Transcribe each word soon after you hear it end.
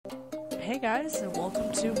Hey guys, and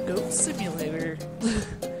welcome to Goat Simulator.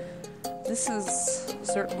 This is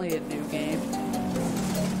certainly a new game.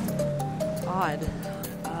 Odd.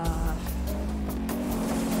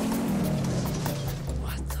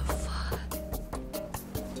 What the fuck?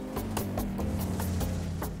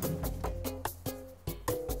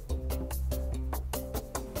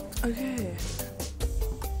 Okay.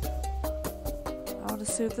 I want to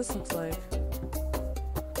see what this looks like.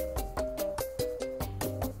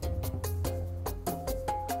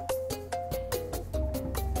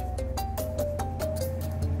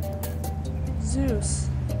 Zeus.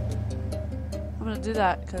 I'm gonna do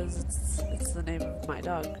that because it's the name of my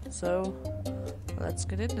dog. So let's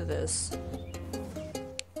get into this.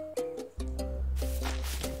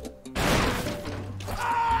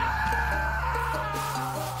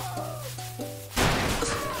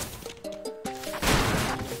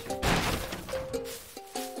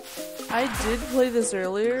 I did play this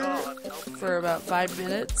earlier for about 5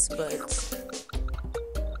 minutes, but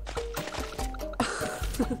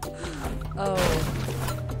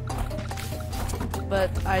but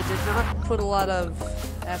I did not put a lot of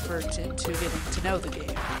effort into getting to know the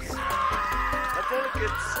game.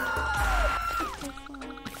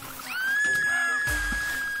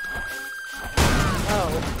 Oh.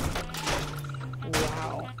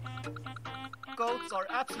 Wow. Goats are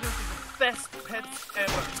absolutely the best pets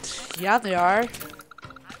ever. Yeah, they are.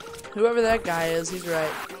 Whoever that guy is, he's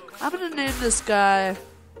right. I'm gonna name this guy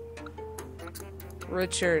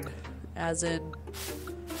Richard, as in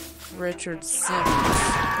Richard Simmons.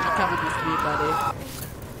 You're coming with me, buddy.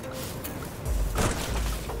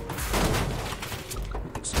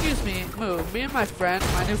 Excuse me, move. Me and my friend,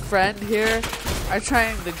 my new friend here, are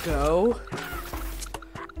trying to go.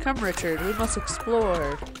 Come, Richard, we must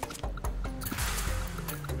explore.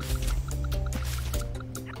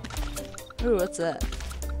 Ooh, what's that?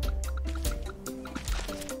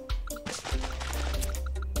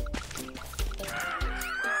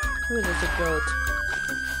 Ooh, there's a goat.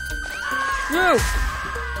 No!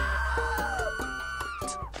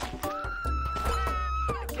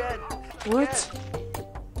 What?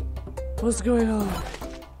 What's going on?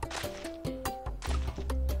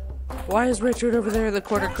 Why is Richard over there in the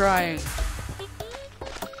corner crying?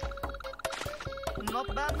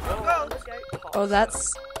 Not bad for goats. Oh,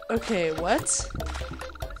 that's... Okay, what?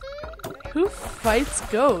 Who fights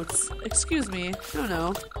goats? Excuse me.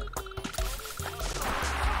 No.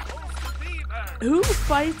 Who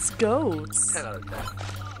fights goats? 10 out of 10.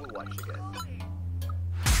 We'll watch again.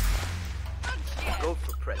 Go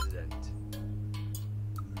for president.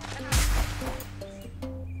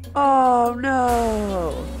 Oh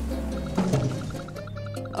no!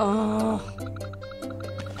 Oh.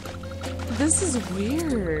 This is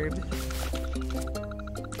weird.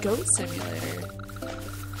 Goat Simulator.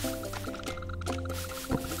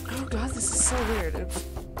 Oh god, this is so weird.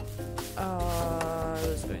 I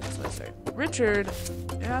was going this way, sorry. Richard,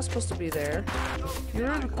 you're not supposed to be there.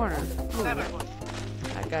 You're in the corner. Ooh.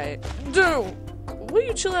 That guy. Dude! Will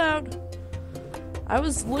you chill out? I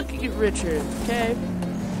was looking at Richard, okay?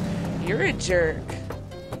 You're a jerk.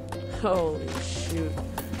 Holy shoot.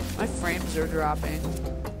 My frames are dropping.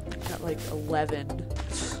 At like 11.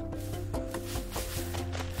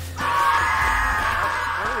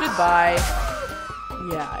 Goodbye.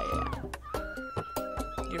 Yeah.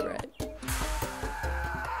 You're right.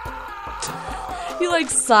 He like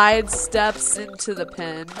sidesteps into the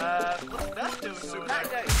pen. What's that doing over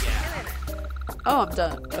there? Oh, I'm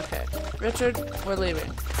done. Okay. Richard, we're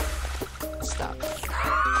leaving. Stop. I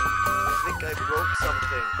think I broke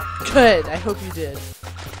something. Good. I hope you did.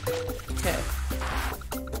 Okay.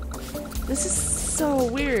 This is so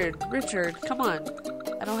weird. Richard, come on.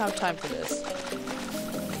 I don't have time for this.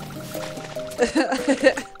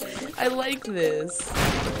 I like this.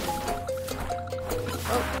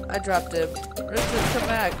 Oh, I dropped him. Richard, come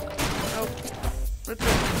back. Oh,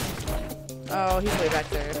 Richard. Oh, he's way back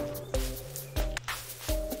there.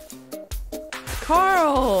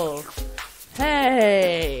 Carl!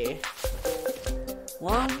 Hey!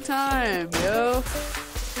 Long time, yo.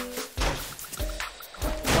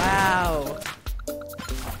 Wow.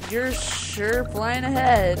 You're sure flying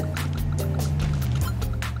ahead.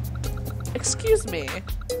 Excuse me.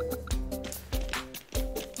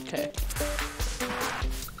 Okay.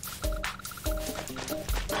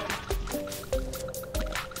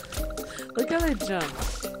 Look how they jump.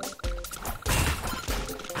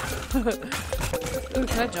 Ooh,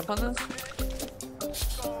 can I jump on this?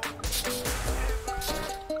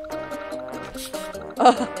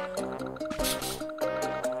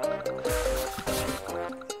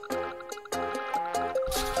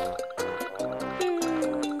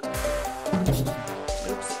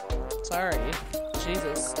 Oops. Sorry.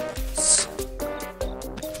 Jesus.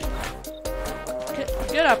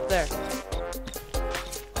 Get up there.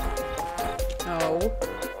 No.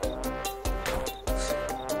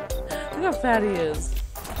 Look how fat he is.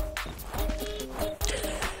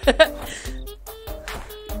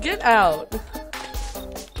 Get out.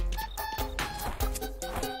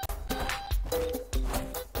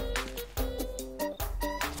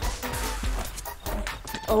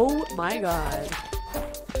 Oh my god.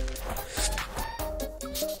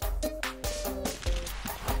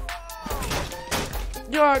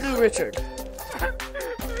 You are new Richard.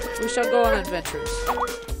 We shall go on adventures.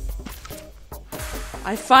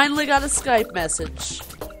 I finally got a Skype message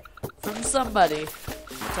from somebody.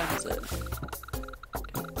 What time is it?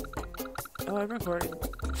 Oh, I'm recording.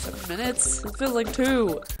 7 minutes? It feels like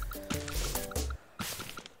 2.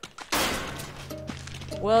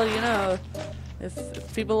 Well, you know,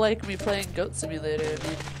 if people like me playing Goat Simulator, I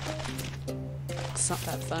mean, it's not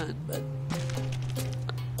that fun, but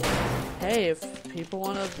hey, if people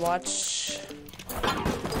want to watch...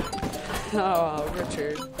 Oh,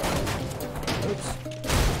 Richard. Oops.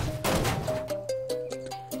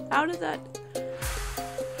 How did that...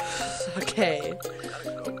 Okay.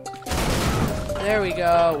 There we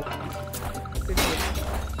go.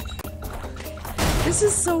 This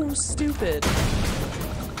is so stupid.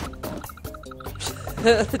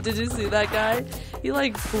 Did you see that guy? He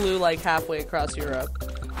like flew like halfway across Europe.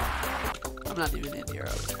 I'm not even in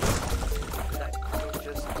Europe.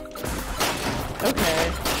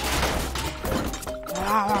 Okay.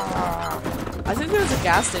 I think there's a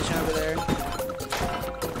gas station over there.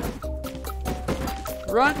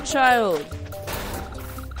 Run, child!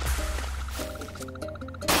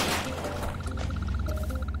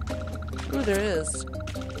 Ooh, there is.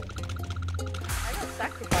 I got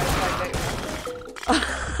sacrificed by that.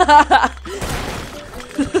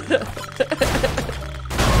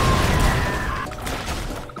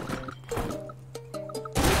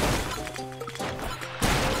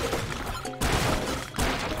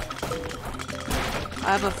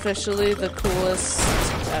 I'm officially the coolest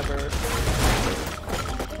ever.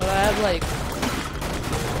 But I have like...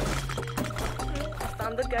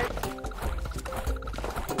 Standard guy.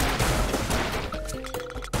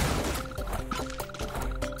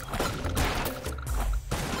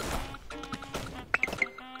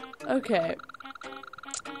 Okay.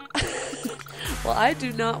 Well, I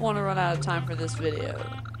do not want to run out of time for this video.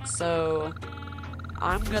 So...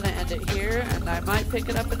 I'm gonna end it here, and I might pick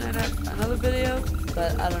it up in another video,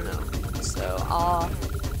 but I don't know. So I'll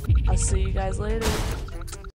see you guys later.